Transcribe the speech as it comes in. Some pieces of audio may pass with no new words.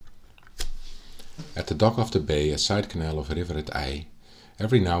At the dock of the bay, a side canal of River het IJ,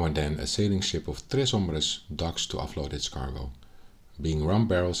 every now and then a sailing ship of Tres Hombres docks to offload its cargo, being rum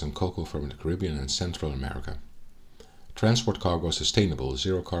barrels and cocoa from the Caribbean and Central America. Transport cargo sustainable,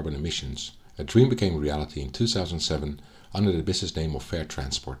 zero carbon emissions. A dream became reality in 2007 under the business name of Fair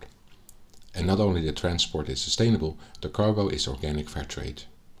Transport. And not only the transport is sustainable, the cargo is organic fair trade.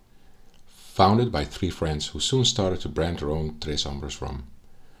 Founded by 3 friends who soon started to brand their own Tres Hombres rum.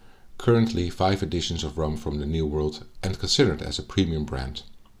 Currently 5 editions of rum from the New World and considered as a premium brand.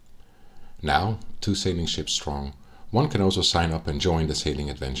 Now, 2 sailing ships strong, one can also sign up and join the sailing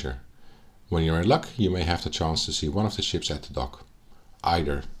adventure. When you're in luck, you may have the chance to see one of the ships at the dock,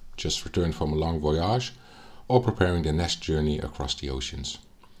 either just returned from a long voyage or preparing the next journey across the oceans.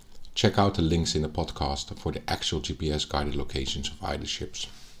 Check out the links in the podcast for the actual GPS guided locations of either ships.